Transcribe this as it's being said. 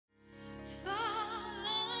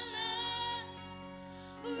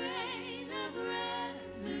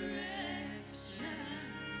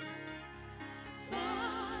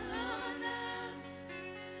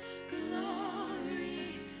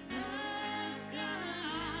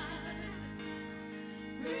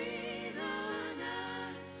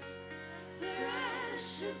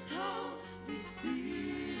Holy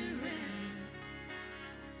Spirit,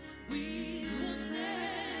 we will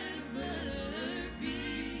never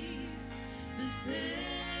be the same.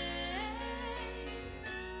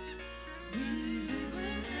 We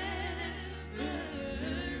will never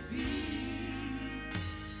be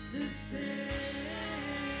the same.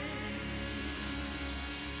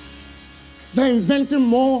 They're inventing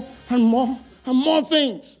more and more and more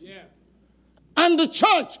things. Yes. And the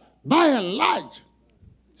church, by and large,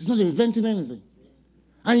 is not inventing anything.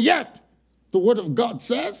 And yet, the Word of God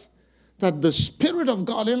says that the Spirit of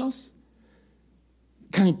God in us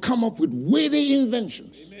can come up with witty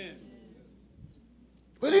inventions. Amen.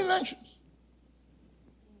 Witty inventions.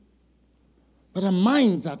 But our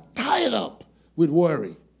minds are tied up with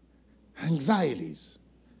worry, anxieties,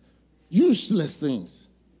 useless things.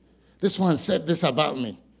 This one said this about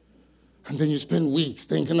me. And then you spend weeks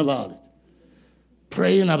thinking about it,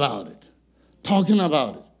 praying about it, talking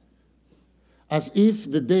about it, as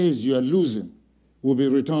if the days you are losing will be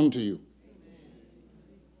returned to you.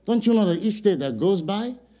 Don't you know that each day that goes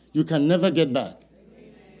by, you can never get back?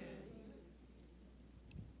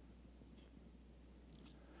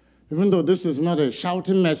 Even though this is not a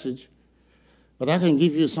shouting message, but I can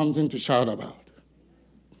give you something to shout about.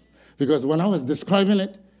 Because when I was describing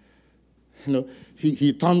it,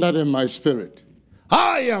 he thundered in my spirit.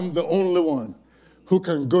 I am the only one who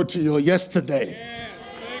can go to your yesterday. Yes.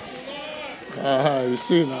 Thank you, Lord. You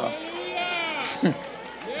see now.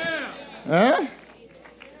 Yeah. Huh?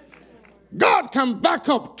 God can back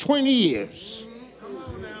up 20 years Come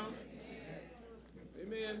on now.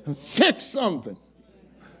 Amen. and fix something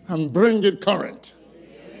and bring it current.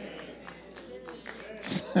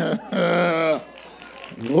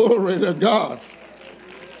 Glory to God.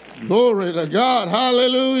 Glory to God.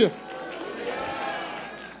 Hallelujah.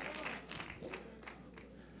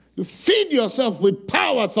 You feed yourself with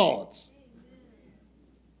power thoughts.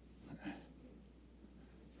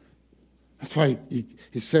 That's why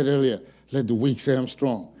he said earlier, let the weak say I'm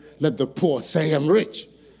strong. Let the poor say I'm rich.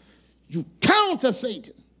 You counter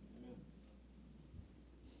Satan.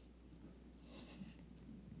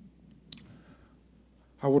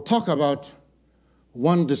 I will talk about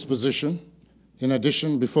one disposition in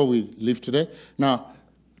addition before we leave today. Now,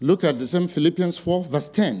 look at the same Philippians 4, verse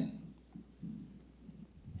 10.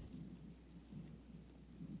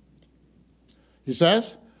 He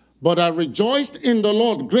says, but I rejoiced in the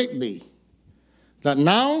Lord greatly, that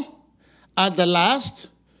now, at the last,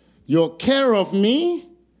 your care of me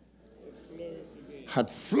had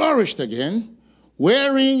flourished again,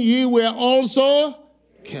 wherein ye were also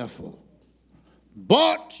careful.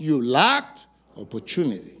 But you lacked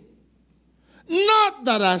opportunity. Not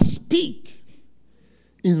that I speak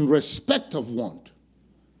in respect of want,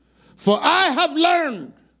 for I have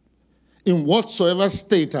learned in whatsoever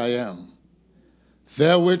state I am,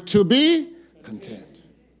 therewith to be content.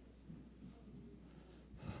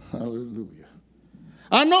 Hallelujah.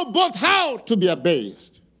 I know both how to be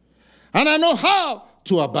abased, and I know how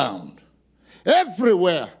to abound.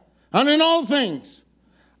 Everywhere and in all things,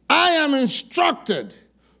 I am instructed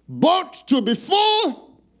both to be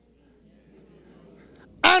full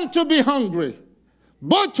and to be hungry,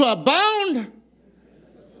 both to abound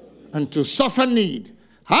and to suffer need.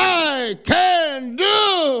 I can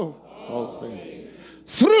do all things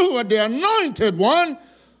through the anointed one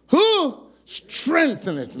who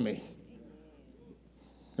strengtheneth me.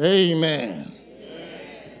 Amen.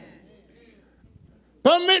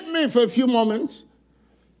 Permit me for a few moments,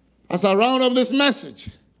 as I round up this message,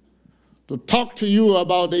 to talk to you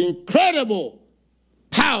about the incredible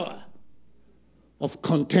power of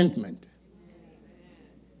contentment.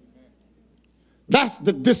 That's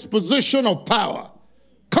the disposition of power.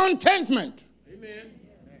 Contentment. Amen.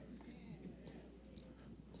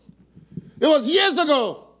 It was years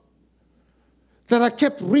ago that I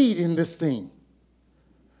kept reading this thing.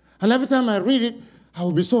 And every time I read it, I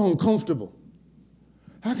would be so uncomfortable.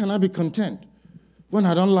 How can I be content when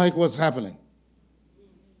I don't like what's happening?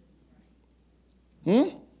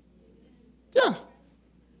 Yeah.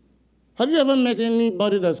 Have you ever met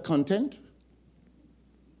anybody that's content?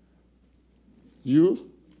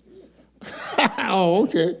 You? Oh,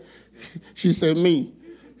 okay. She said me.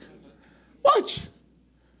 Watch.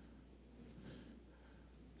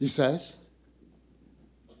 He says,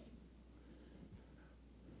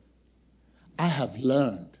 I have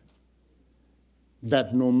learned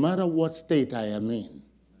that no matter what state I am in,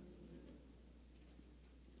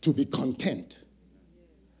 to be content.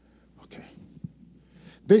 Okay.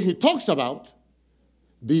 Then he talks about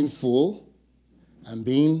being full and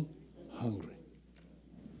being hungry,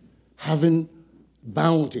 having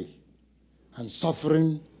bounty and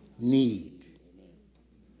suffering need.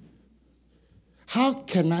 How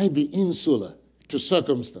can I be insular to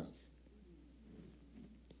circumstance?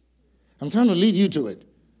 I'm trying to lead you to it.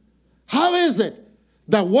 How is it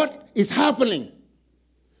that what is happening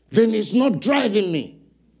then is not driving me?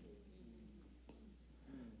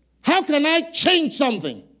 How can I change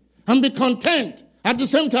something and be content at the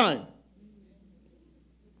same time?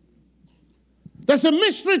 There's a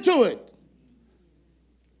mystery to it.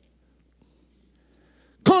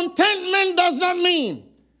 Contentment does not mean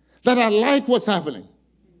that I like what's happening.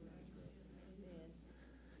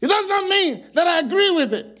 It does not mean that I agree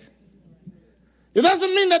with it. It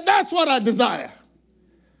doesn't mean that that's what I desire.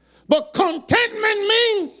 But contentment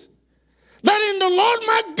means that in the Lord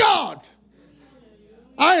my God,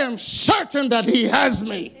 I am certain that he has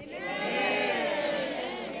me.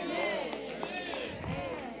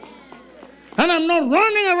 And I'm not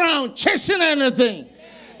running around chasing anything,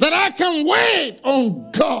 that I can wait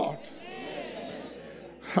on God.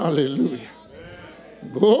 Hallelujah.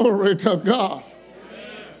 Glory to God.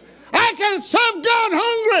 I can serve God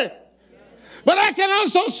hungry, but I can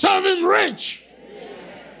also serve him rich.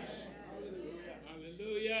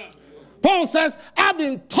 Hallelujah. Paul says, I've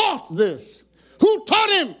been taught this. Who taught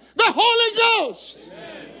him? The Holy Ghost.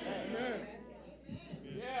 Amen.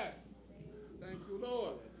 Yeah. Thank you,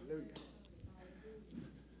 Lord.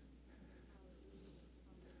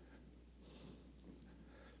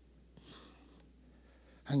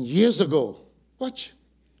 And years ago, watch,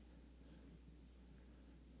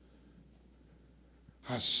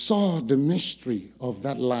 I saw the mystery of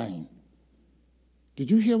that line. Did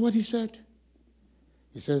you hear what he said?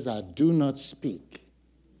 He says, I do not speak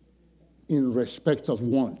in respect of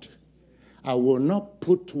want. I will not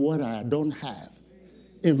put what I don't have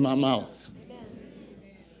in my mouth.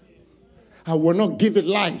 I will not give it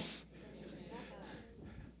life.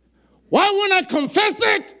 Why won't I confess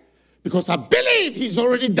it? Because I believe he's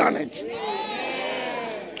already done it.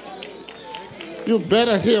 You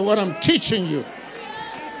better hear what I'm teaching you.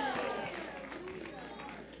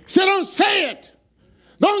 So don't say it.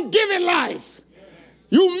 Don't give it life.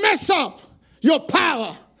 You mess up your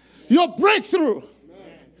power, your breakthrough.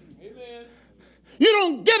 Amen. You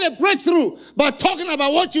don't get a breakthrough by talking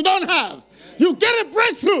about what you don't have. You get a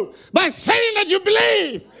breakthrough by saying that you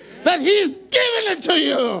believe that he's giving it to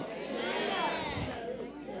you.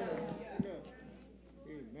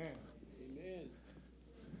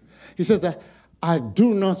 He says that I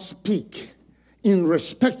do not speak in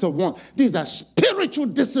respect of want. These are spiritual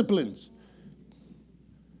disciplines.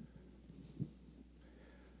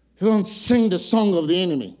 You don't sing the song of the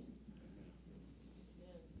enemy.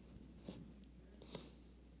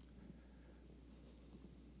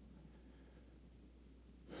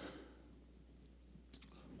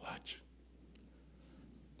 Watch.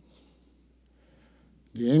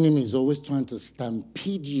 The enemy is always trying to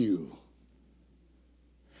stampede you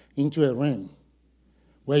into a realm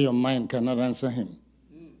where your mind cannot answer him.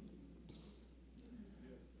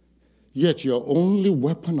 Yet your only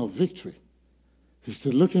weapon of victory is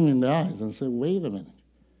to look him in the eyes and say, wait a minute.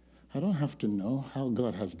 I don't have to know how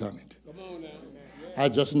God has done it. Come on now. I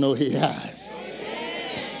just know he has.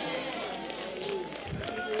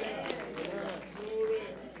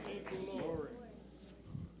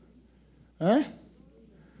 Huh?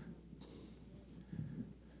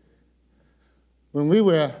 When we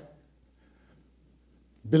were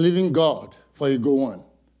believing God for a go on,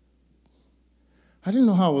 I didn't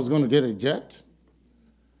know how I was going to get a jet.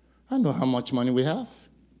 I know how much money we have.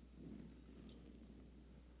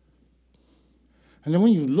 And then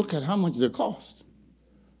when you look at how much they cost,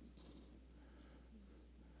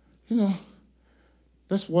 you know,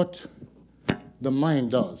 that's what the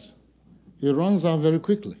mind does. It runs out very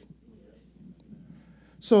quickly.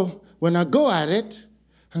 So when I go at it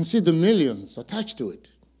and see the millions attached to it,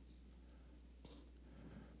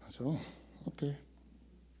 I say, oh, okay.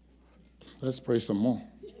 Let's pray some more.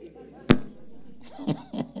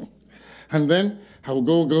 And then I will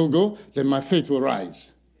go, then my faith will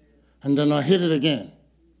rise. And then I'll hit it again.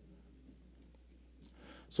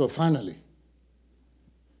 So finally,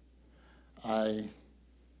 I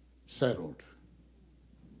settled.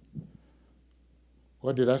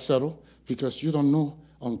 What did I settle? Because you don't know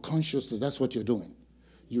unconsciously that's what you're doing.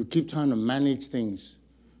 You keep trying to manage things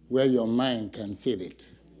where your mind can fit it.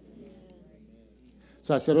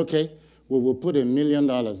 So I said, okay, we will put $1 million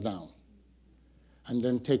down and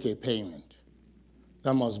then take a payment.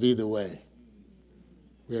 That must be the way.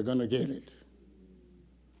 We are going to get it.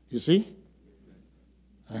 You see?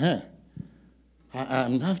 I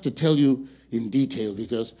have to tell you in detail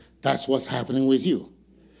because that's what's happening with you.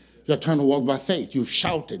 You're trying to walk by faith. You've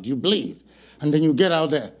shouted, you believe. And then you get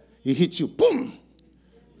out there. He hits you, boom.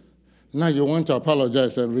 Now you want to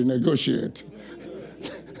apologize and renegotiate.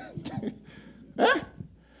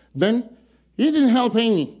 Then he didn't help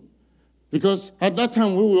any. Because at that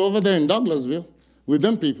time we were over there in Douglasville with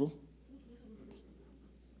them people.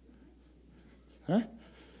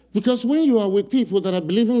 Because when you are with people that are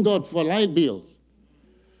believing God for light bills,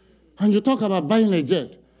 and you talk about buying a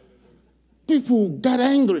jet, people got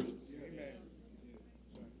angry.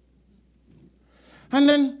 And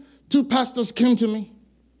then 2 pastors came to me.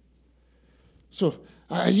 So,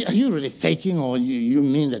 are you really faking, or you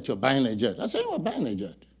mean that you're buying a jet? I said, we're buying a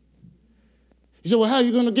jet. He said, well, how are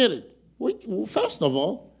you going to get it? Well, first of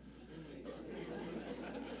all,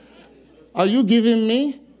 are you giving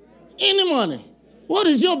me any money? What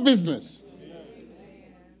is your business?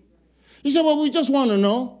 He said, well, we just want to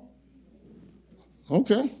know.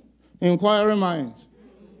 Okay. Inquiring minds.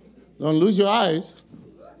 Don't lose your eyes.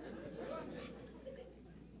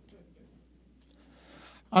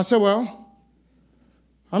 I said, well,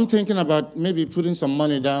 I'm thinking about maybe putting some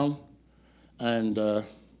money down and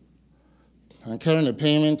carrying a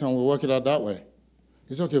payment, and we'll work it out that way.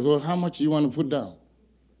 He said, okay, well, how much do you want to put down?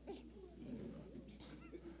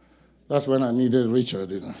 That's when I needed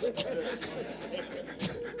Richard, you know.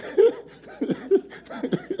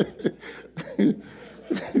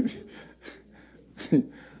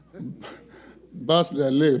 Bust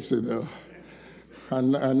their lips, you know.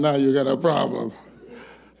 And now you got a problem.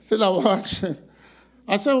 Said I watch.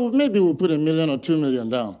 I said, well, maybe we'll put $1 million or $2 million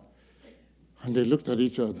down. And they looked at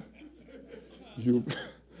each other.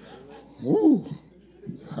 Ooh,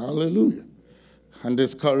 hallelujah. And they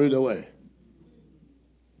scurried away.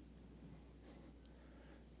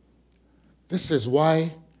 This is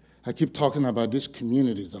why I keep talking about these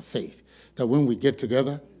communities of faith, that when we get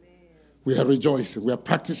together, we are rejoicing. We are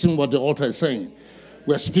practicing what the altar is saying.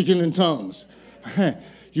 We are speaking in tongues.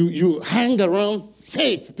 You hang around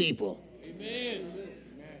faith people. Amen.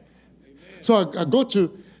 So I go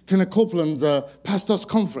to Kenneth Copeland's pastor's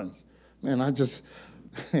conference. Man, I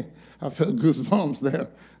felt goosebumps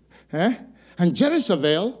there. And Jerry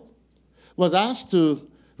Savelle was asked to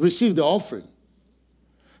receive the offering.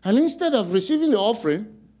 And instead of receiving the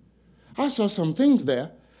offering, I saw some things there.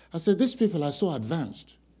 I said, these people are so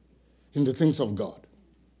advanced in the things of God.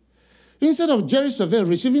 Instead of Jerry Savelle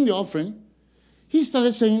receiving the offering, he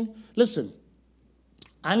started saying, listen,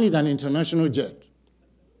 I need an international jet.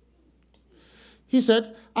 He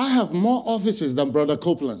said, I have more offices than Brother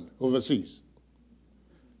Copeland overseas.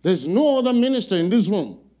 There's no other minister in this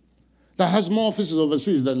room that has more offices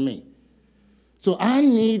overseas than me. So I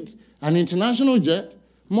need an international jet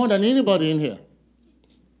more than anybody in here.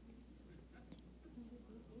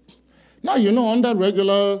 Now, under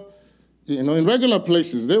regular, in regular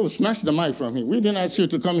places, they will snatch the mic from him. We didn't ask you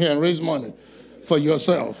to come here and raise money for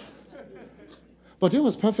yourself. But it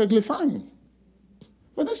was perfectly fine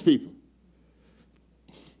for these people.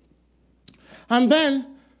 And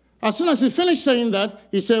then, as soon as he finished saying that,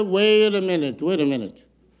 he said, wait a minute.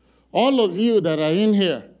 All of you that are in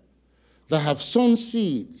here that have sown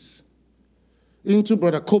seeds into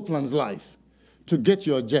Brother Copeland's life to get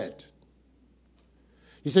your jet.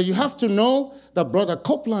 He said, you have to know that Brother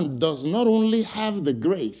Copeland does not only have the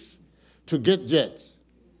grace to get jets,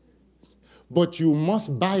 but you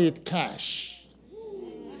must buy it cash.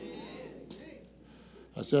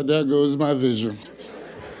 I said, there goes my vision.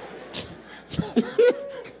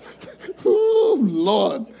 Oh,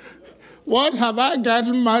 Lord, what have I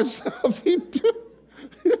gotten myself into?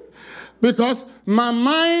 Because my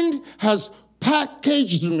mind has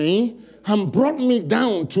packaged me and brought me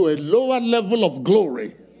down to a lower level of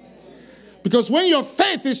glory. Because when your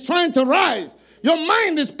faith is trying to rise, your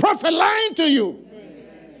mind is prophesying to you.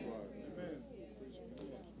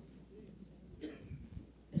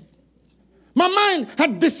 My mind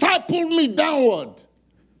had discipled me downward.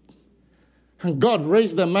 And God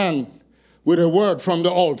raised the man with a word from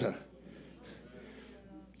the altar.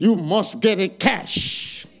 You must get it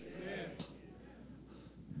cash.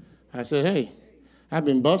 I said, hey, I've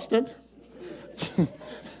been busted.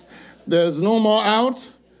 There's no more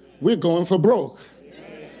out. We're going for broke.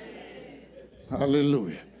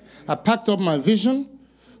 Hallelujah. I packed up my vision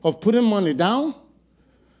of putting money down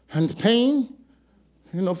and paying,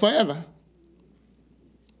 forever.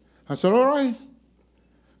 I said, all right.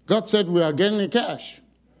 God said we are getting it cash.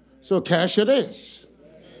 So cash it is.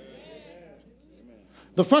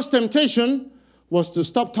 The first temptation was to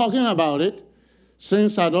stop talking about it,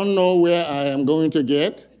 since I don't know where I am going to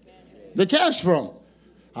get the cash from.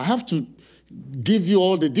 I have to give you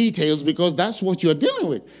all the details because that's what you're dealing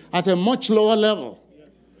with at a much lower level.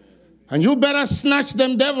 And you better snatch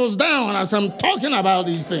them devils down as I'm talking about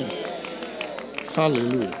these things.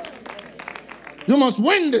 Hallelujah. You must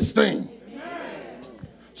win this thing.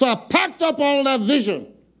 So I packed up all that vision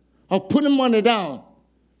of putting money down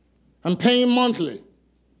and paying monthly.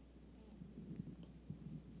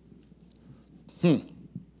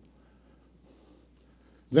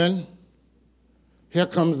 Then, here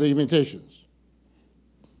comes the invitations.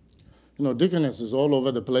 You know, deaconess is all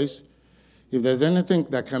over the place. If there's anything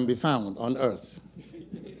that can be found on earth,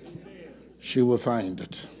 she will find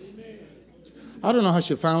it. I don't know how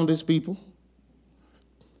she found these people.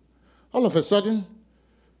 All of a sudden,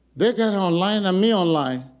 they get online and me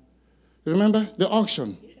online. You remember the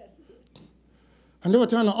auction? And they were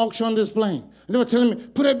trying to auction this plane. And they were telling me,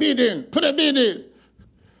 put a bid in, put a bid in.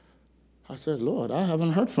 I said, Lord, I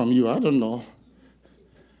haven't heard from you. I don't know.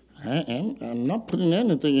 I'm not putting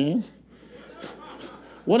anything in.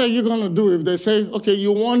 What are you going to do if they say, okay,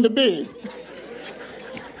 you won the bid?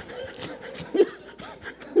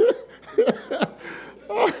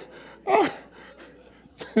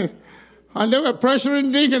 And they were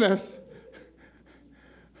pressuring deaconess.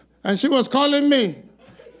 And she was calling me.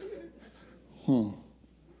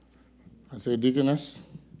 I said, deaconess,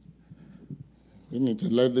 we need to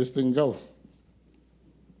let this thing go.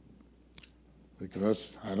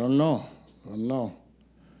 Because I don't know.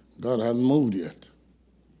 God hasn't moved yet.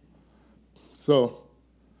 So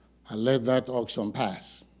I let that auction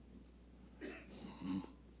pass.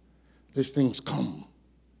 These things come.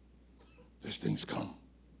 These things come.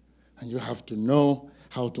 And you have to know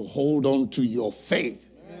how to hold on to your faith.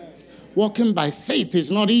 Amen. Walking by faith is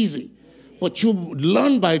not easy, but you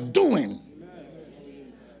learn by doing.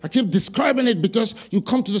 I keep describing it because you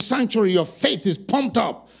come to the sanctuary, your faith is pumped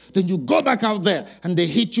up. Then you go back out there and they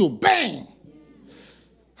hit you, bang.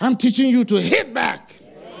 I'm teaching you to hit back.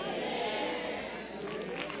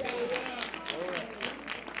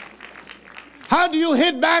 How do you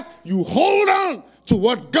hit back? You hold on to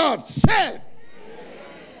what God said.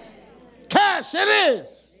 Cash it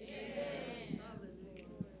is.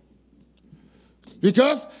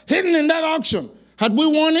 Because hidden in that auction, had we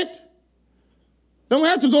won it, then we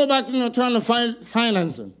had to go back, trying to find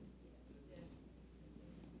financing.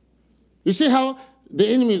 You see how the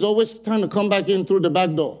enemy is always trying to come back in through the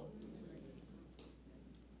back door?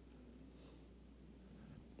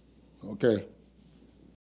 Okay.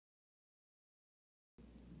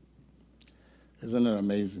 Isn't it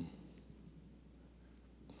amazing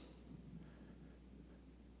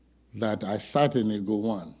that I sat in a Go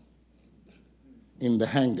One in the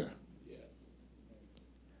hangar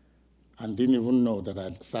and didn't even know that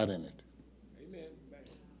I'd sat in it? Amen.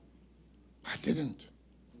 I didn't.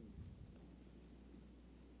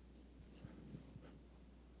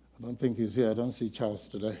 I don't think he's here. I don't see Charles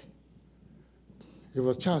today. It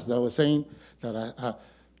was Charles that was saying that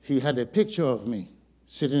he had a picture of me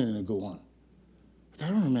sitting in a Go One. But I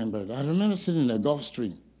don't remember it. I remember sitting in a Gulf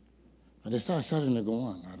Stream. And they said I sat in a Go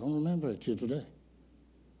One. I don't remember it till today.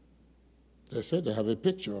 They said they have a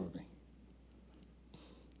picture of me.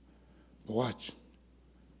 But watch.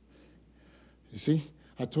 You see,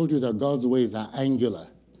 I told you that God's ways are angular.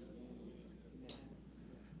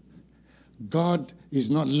 God is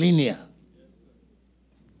not linear.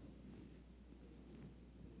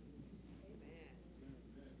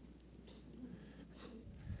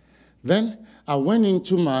 Then I went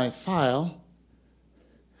into my file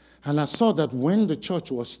and I saw that when the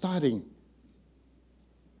church was starting,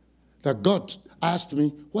 that God asked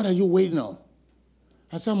me, what are you waiting on?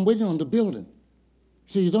 I said, I'm waiting on the building.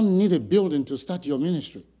 He said, you don't need a building to start your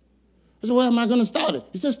ministry. I said, where am I going to start it?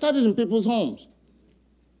 He said, start it in people's homes.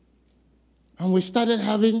 And we started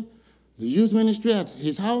having the youth ministry at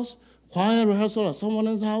his house, choir rehearsal at someone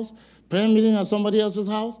else's house, prayer meeting at somebody else's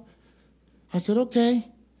house. I said, okay,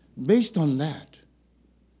 based on that,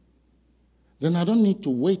 then I don't need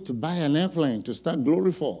to wait to buy an airplane to start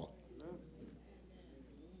Glory Fall.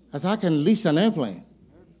 I said, I can lease an airplane.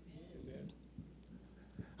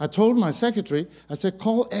 I told my secretary, I said,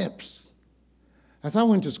 call EPS. As I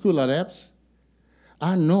went to school at EPS,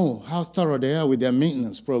 I know how thorough they are with their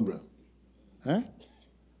maintenance program. Eh?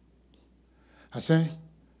 I said,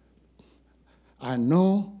 I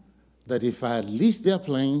know that if I lease their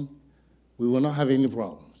plane, we will not have any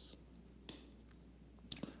problems.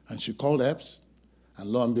 And she called EPS, and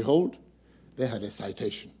lo and behold, they had a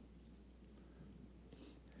citation.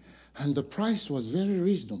 And the price was very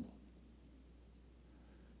reasonable.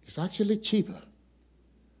 It's actually cheaper.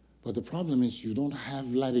 But the problem is you don't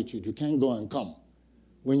have latitude. You can't go and come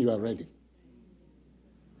when you are ready.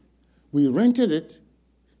 We rented it.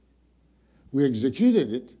 We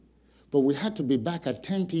executed it. But we had to be back at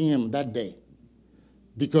 10 p.m. that day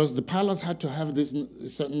because the pilots had to have this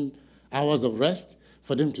certain hours of rest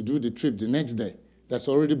for them to do the trip the next day. That's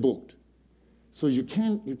already booked. So you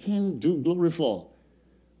can't do glory fall.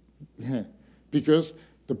 Yeah, because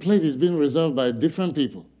the plate is being reserved by different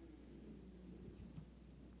people.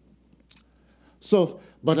 So,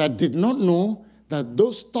 but I did not know that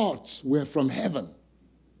those thoughts were from heaven.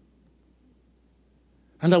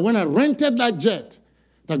 And that when I rented that jet,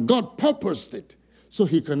 that God purposed it so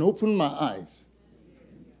he can open my eyes.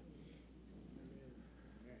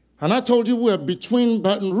 And I told you we're between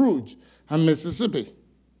Baton Rouge and Mississippi.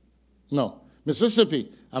 No,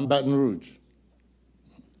 Mississippi and Baton Rouge.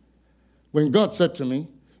 When God said to me,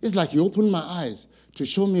 it's like he opened my eyes to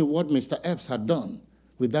show me what Mr. Epps had done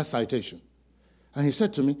with that citation. And he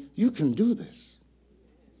said to me, you can do this.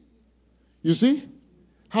 You see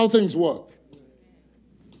how things work.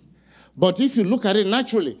 But if you look at it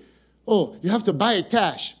naturally, oh, you have to buy it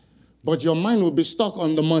cash, but your mind will be stuck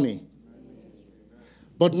on the money,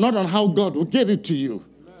 but not on how God will get it to you.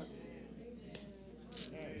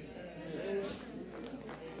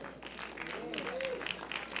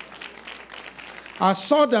 I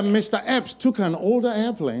saw that Mr. Epps took an older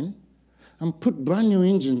airplane and put brand new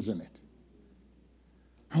engines in it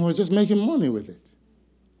and was just making money with it.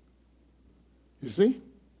 You see?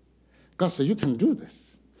 God said, you can do this.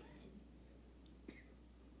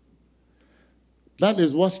 That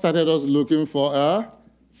is what started us looking for a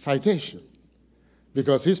citation,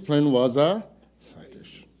 because his plane was a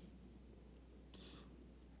citation.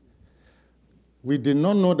 We did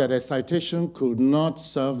not know that a citation could not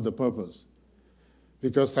serve the purpose,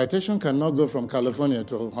 because citation cannot go from California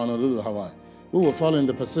to Honolulu, Hawaii. We will fall in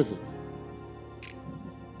the Pacific.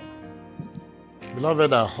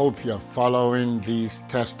 Beloved, I hope you're following these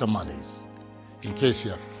testimonies in case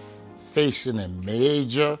you're facing a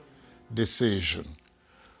major decision,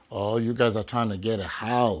 or you guys are trying to get a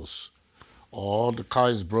house, or the car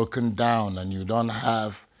is broken down and you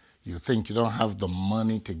think you don't have the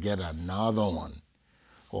money to get another one,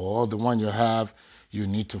 or the one you have, you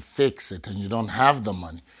need to fix it and you don't have the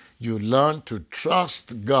money. You learn to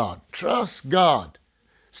trust God. Trust God.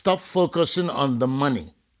 Stop focusing on the money.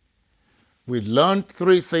 We learned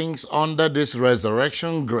 3 things under this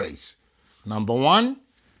resurrection grace. Number 1,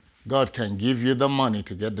 God can give you the money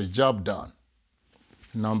to get the job done.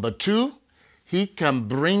 Number 2, he can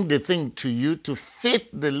bring the thing to you to fit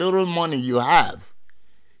the little money you have.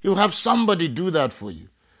 He'll have somebody do that for you.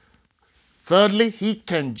 Thirdly, he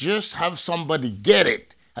can just have somebody get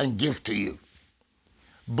it and give to you.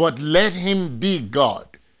 But let him be God.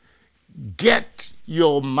 Get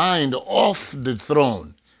your mind off the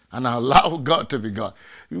throne and allow God to be God.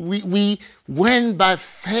 We went by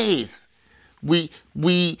faith. We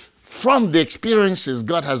from the experiences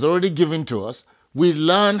God has already given to us, we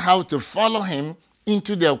learn how to follow him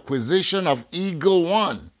into the acquisition of Eagle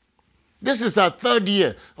One. This is our 3rd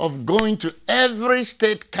year of going to every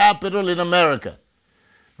state capital in America,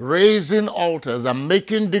 raising altars and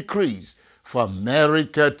making decrees for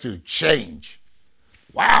America to change.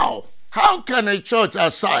 Wow! How can a church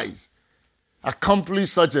our size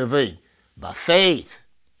accomplish such a thing? By faith,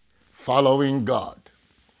 following God.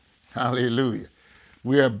 Hallelujah.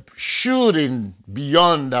 We are shooting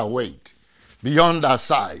beyond our weight, beyond our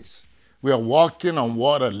size. We are walking on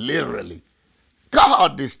water literally.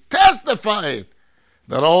 God is testifying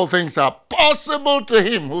that all things are possible to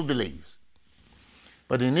him who believes.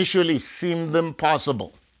 But initially it seemed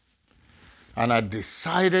impossible. And I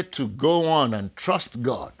decided to go on and trust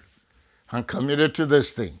God and committed to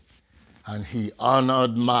this thing. And he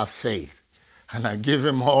honored my faith. And I give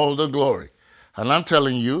him all the glory. And I'm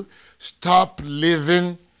telling you, stop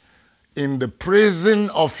living in the prison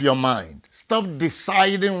of your mind. Stop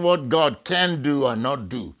deciding what God can do or not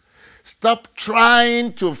do. Stop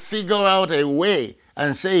trying to figure out a way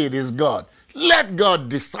and say it is God. Let God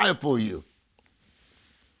disciple you.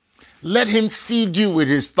 Let him feed you with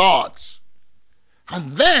his thoughts.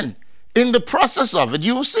 And then, in the process of it,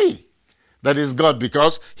 you will see that is God,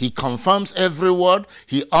 because he confirms every word,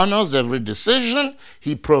 he honors every decision,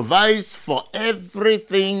 he provides for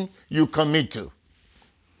everything you commit to.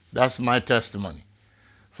 That's my testimony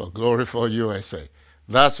for Glory for USA.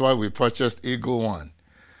 That's why we purchased Eagle One.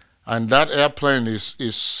 And that airplane is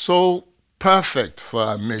so perfect for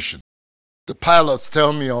our mission. The pilots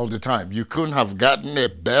tell me all the time, you couldn't have gotten a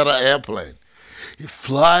better airplane. It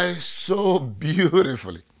flies so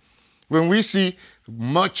beautifully. When we see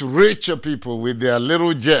much richer people with their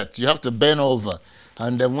little jets, you have to bend over.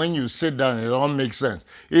 And then when you sit down, it all makes sense.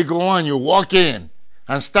 Eagle One, you walk in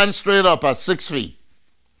and stand straight up at 6 feet.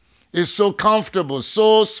 It's so comfortable,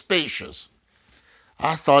 so spacious.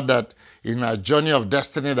 I thought that in our journey of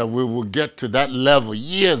destiny that we will get to that level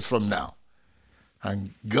years from now.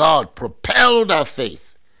 And God propelled our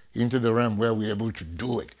faith into the realm where we're able to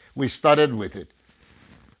do it. We started with it.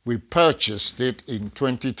 We purchased it in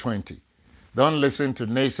 2020. Don't listen to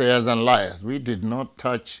naysayers and liars. We did not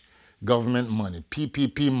touch government money,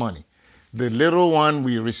 PPP money. The little one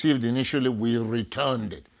we received initially, we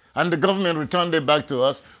returned it. And the government returned it back to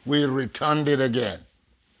us. We returned it again.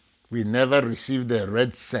 We never received a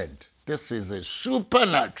red cent. This is a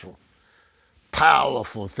supernatural,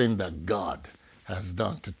 powerful thing that God has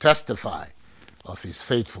done to testify of his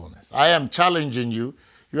faithfulness. I am challenging you.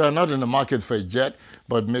 You are not in the market for a jet,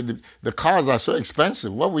 but the cars are so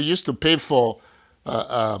expensive. What we used to pay for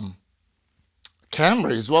Camry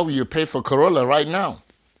is what you pay for Corolla right now.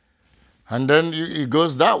 And then it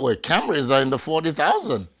goes that way. Camrys are in the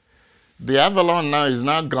 40,000. The Avalon now is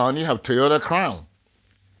now gone. You have Toyota Crown.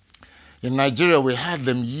 In Nigeria, we had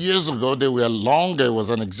them years ago. They were longer. It was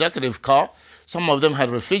an executive car. Some of them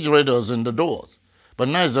had refrigerators in the doors. But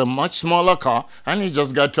now it's a much smaller car, and it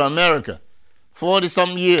just got to America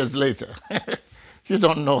 40-some years later. You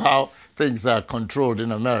don't know how things are controlled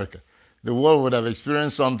in America. The world would have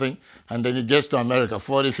experienced something, and then it gets to America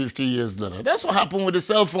 40, 50 years later. That's what happened with the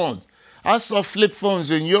cell phones. I saw flip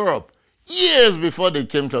phones in Europe years before they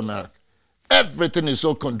came to America. Everything is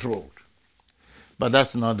so controlled. But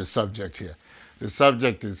that's not the subject here. The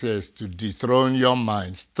subject is here is to dethrone your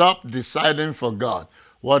mind. Stop deciding for God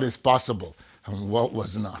what is possible and what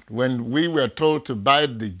was not. When we were told to buy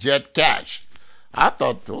the jet cash, I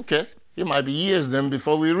thought, okay, it might be years then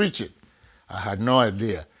before we reach it. I had no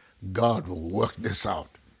idea God will work this out.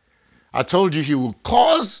 I told you he will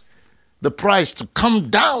cause the price to come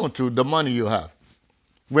down to the money you have.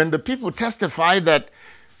 When the people testified that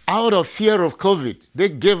out of fear of COVID, they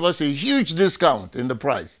gave us a huge discount in the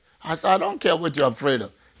price. I said, I don't care what you're afraid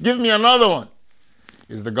of. Give me another one.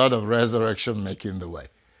 It's the God of resurrection making the way.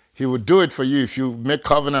 He will do it for you if you make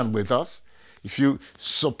covenant with us. If you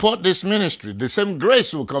support this ministry, the same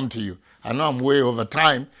grace will come to you. I know I'm way over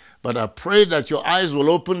time, but I pray that your eyes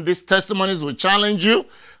will open. These testimonies will challenge you,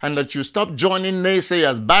 and that you stop joining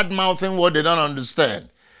naysayers, bad-mouthing what they don't understand.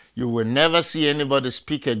 You will never see anybody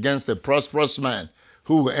speak against a prosperous man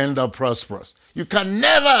who will end up prosperous. You can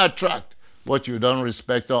never attract what you don't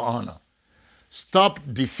respect or honor. Stop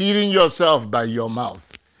defeating yourself by your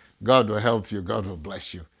mouth. God will help you. God will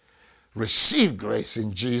bless you. Receive grace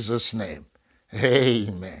in Jesus' name.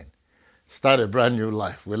 Amen. Start a brand new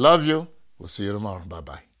life. We love you. We'll see you tomorrow.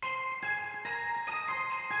 Bye-bye.